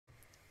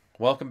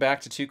Welcome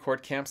back to 2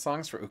 Chord Camp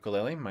Songs for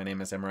Ukulele. My name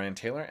is Ryan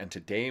Taylor, and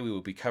today we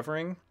will be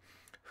covering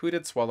Who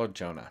Did Swallow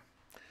Jonah?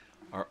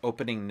 Our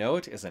opening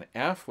note is an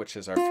F, which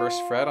is our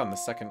first fret on the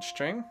second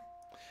string,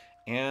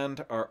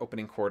 and our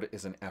opening chord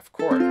is an F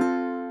chord.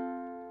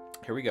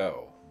 Here we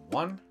go.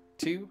 1,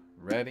 2,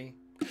 ready.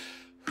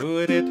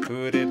 Who did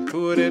swallow Jo?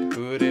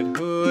 Who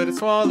did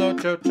swallow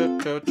Jo?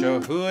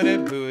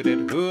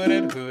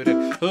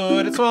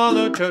 Who did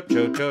swallow Jo?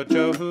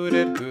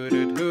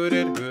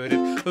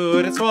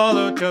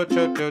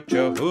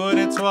 Who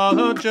did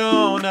swallow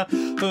Jonah?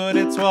 Who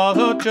did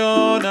swallow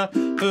Jonah?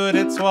 Who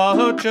did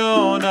swallow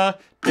Jonah?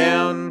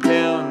 Down,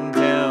 down,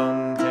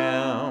 down,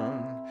 down.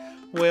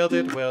 Wailed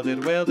it, swallow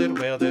Jo, wailed it,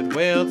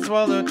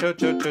 swallow Jo,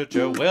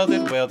 wailed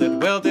it,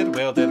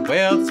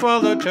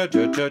 swallow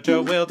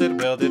Jo, wailed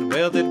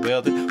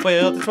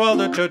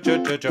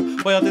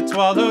it,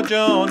 swallow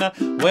Jonah,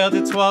 wailed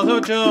it, swallow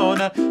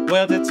Jonah,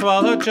 wailed it,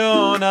 swallow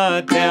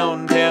Jonah,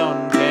 down,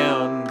 down,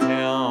 down, down.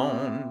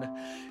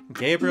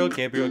 Gabriel,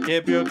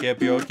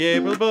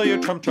 blow your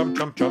trum, trum,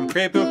 trum, trum.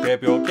 Gabriel,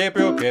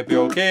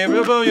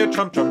 blow your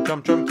trum, trum,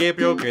 trum, trum.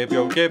 Gabriel, blow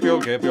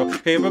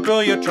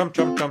your trum,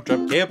 trum, trum,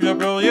 trum. Gabriel,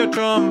 blow your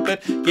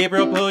trumpet.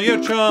 Gabriel, blow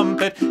your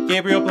trumpet.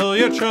 Gabriel, blow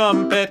your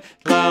trumpet.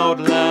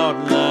 Loud,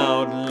 loud,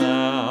 loud,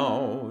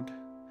 loud.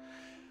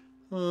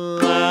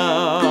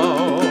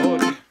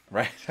 Loud.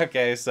 Right,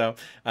 okay, so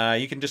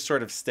you can just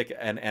sort of stick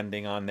an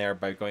ending on there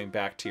by going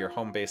back to your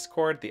home bass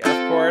chord, the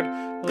F chord,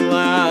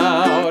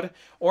 loud,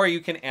 or you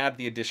can add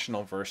the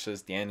additional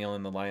verses, Daniel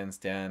in the lion's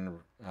den,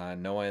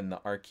 Noah in the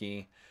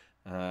arky,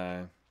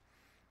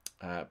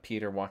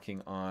 Peter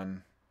walking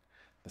on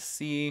the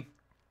sea,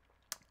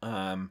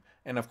 and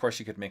of course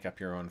you could make up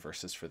your own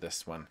verses for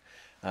this one.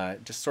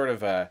 Just sort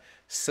of a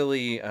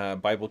silly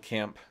Bible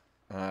camp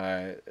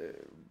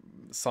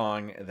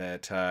song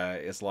that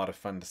is a lot of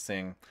fun to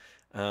sing.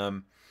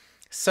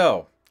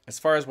 So as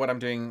far as what I'm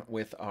doing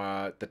with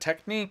the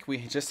technique, we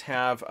just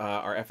have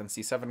our F and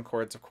C7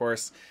 chords, of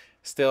course,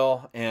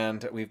 still,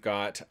 and we've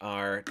got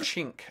our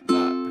chink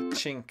up,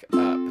 chink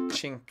up,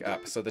 chink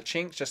up. So the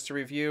chink, just to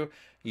review,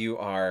 you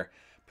are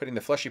putting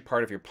the fleshy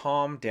part of your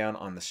palm down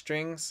on the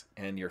strings,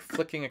 and you're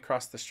flicking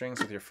across the strings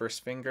with your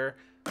first finger.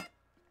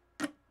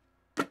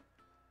 And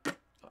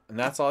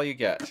that's all you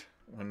get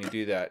when you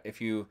do that.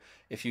 If you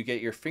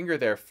get your finger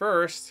there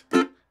first,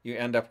 you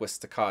end up with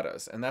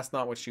staccatos, and that's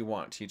not what you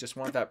want. You just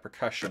want that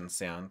percussion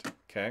sound,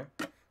 okay?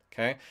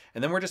 Okay,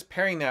 and then we're just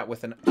pairing that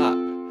with an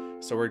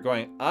up. So we're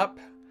going up,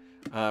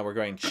 we're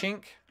going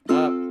chink,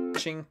 up,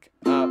 chink,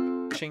 up,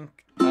 chink,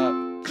 up,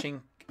 chink,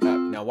 up.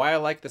 Now, why I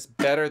like this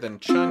better than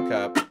chunk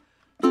up,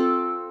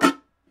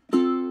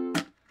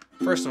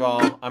 first of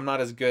all, I'm not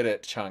as good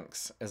at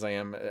chunks as I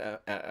am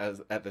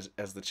as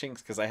the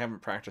chinks because I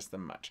haven't practiced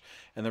them much.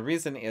 And the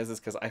reason is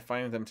because I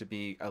find them to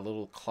be a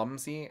little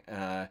clumsy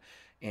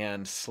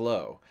and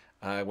slow.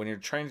 When you're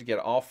trying to get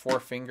all 4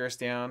 fingers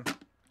down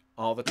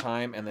all the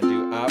time and then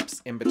do ups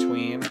in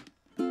between,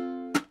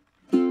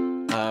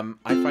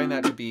 I find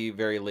that to be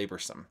very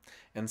laborsome.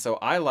 And so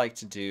I like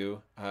to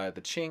do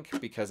the chink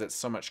because it's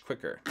so much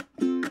quicker.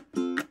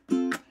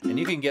 And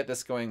you can get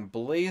this going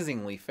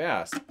blazingly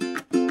fast.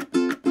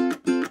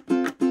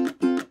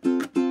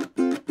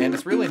 And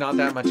it's really not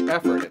that much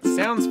effort. It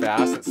sounds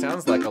fast, it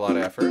sounds like a lot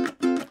of effort,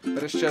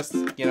 but it's just,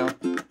 you know,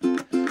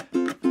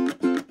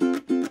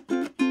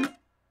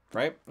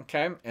 right?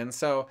 Okay, and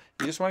so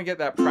you just want to get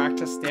that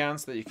practice down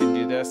so that you can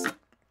do this.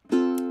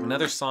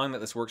 Another song that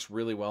this works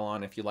really well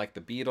on, if you like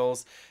the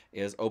Beatles,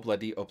 is Obla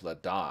Di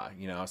Obla Da,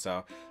 you know,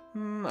 so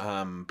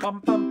bum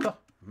bum bum bum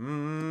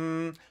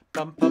bum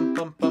bum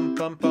bum bum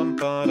bum bum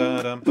ba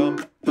da dum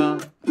bum bum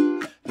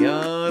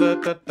ya da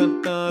da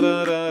da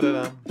da da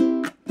da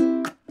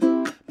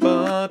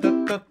ba da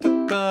da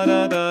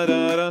da da da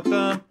da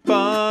da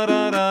ba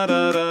da da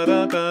da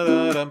da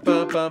da da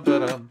ba ba ba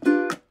dum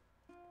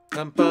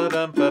dum ba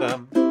dum ba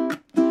dum.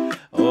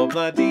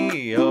 Obla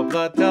di,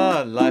 obla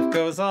da, life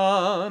goes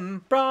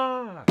on,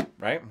 brah.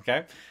 Right?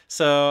 Okay.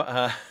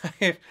 So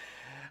this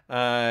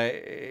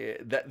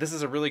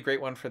is a really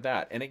great one for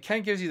that, and it kind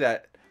of gives you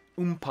that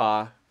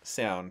oompa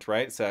sound,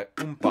 right? It's that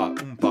oompa,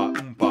 oompa,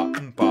 oompa,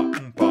 oompa,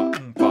 oompa,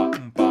 oompa,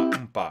 oompa,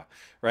 oompa,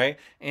 right?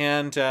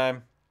 And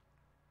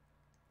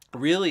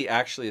really,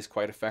 actually, is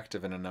quite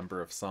effective in a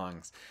number of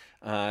songs.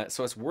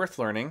 So it's worth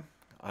learning.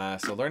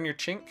 So learn your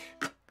chink,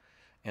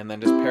 and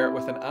then just pair it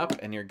with an up,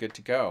 and you're good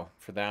to go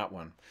for that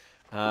one.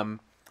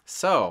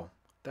 So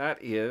that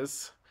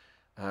is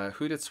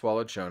Who Did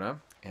Swallow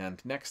Jonah?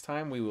 And next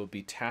time we will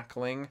be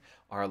tackling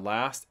our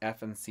last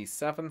F and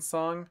C7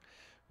 song,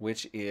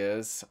 which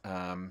is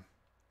A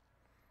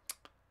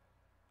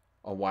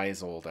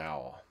Wise Old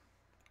Owl,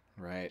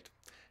 right?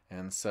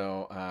 And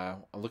so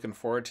I'm looking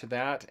forward to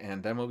that,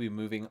 and then we'll be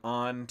moving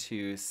on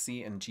to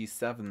C and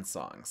G7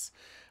 songs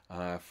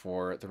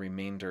for the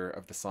remainder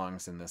of the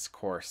songs in this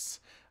course.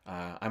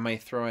 I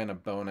might throw in a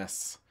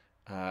bonus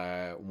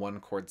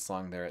 1-chord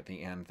song there at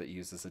the end that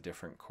uses a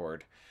different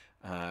chord.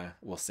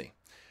 We'll see.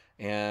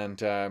 And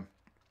so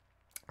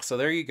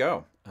there you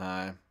go.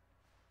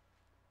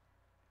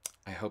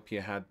 I hope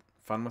you had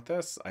fun with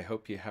this. I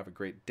hope you have a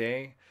great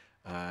day.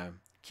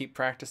 Keep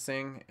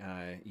practicing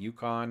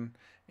Yukon,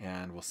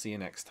 and we'll see you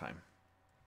next time.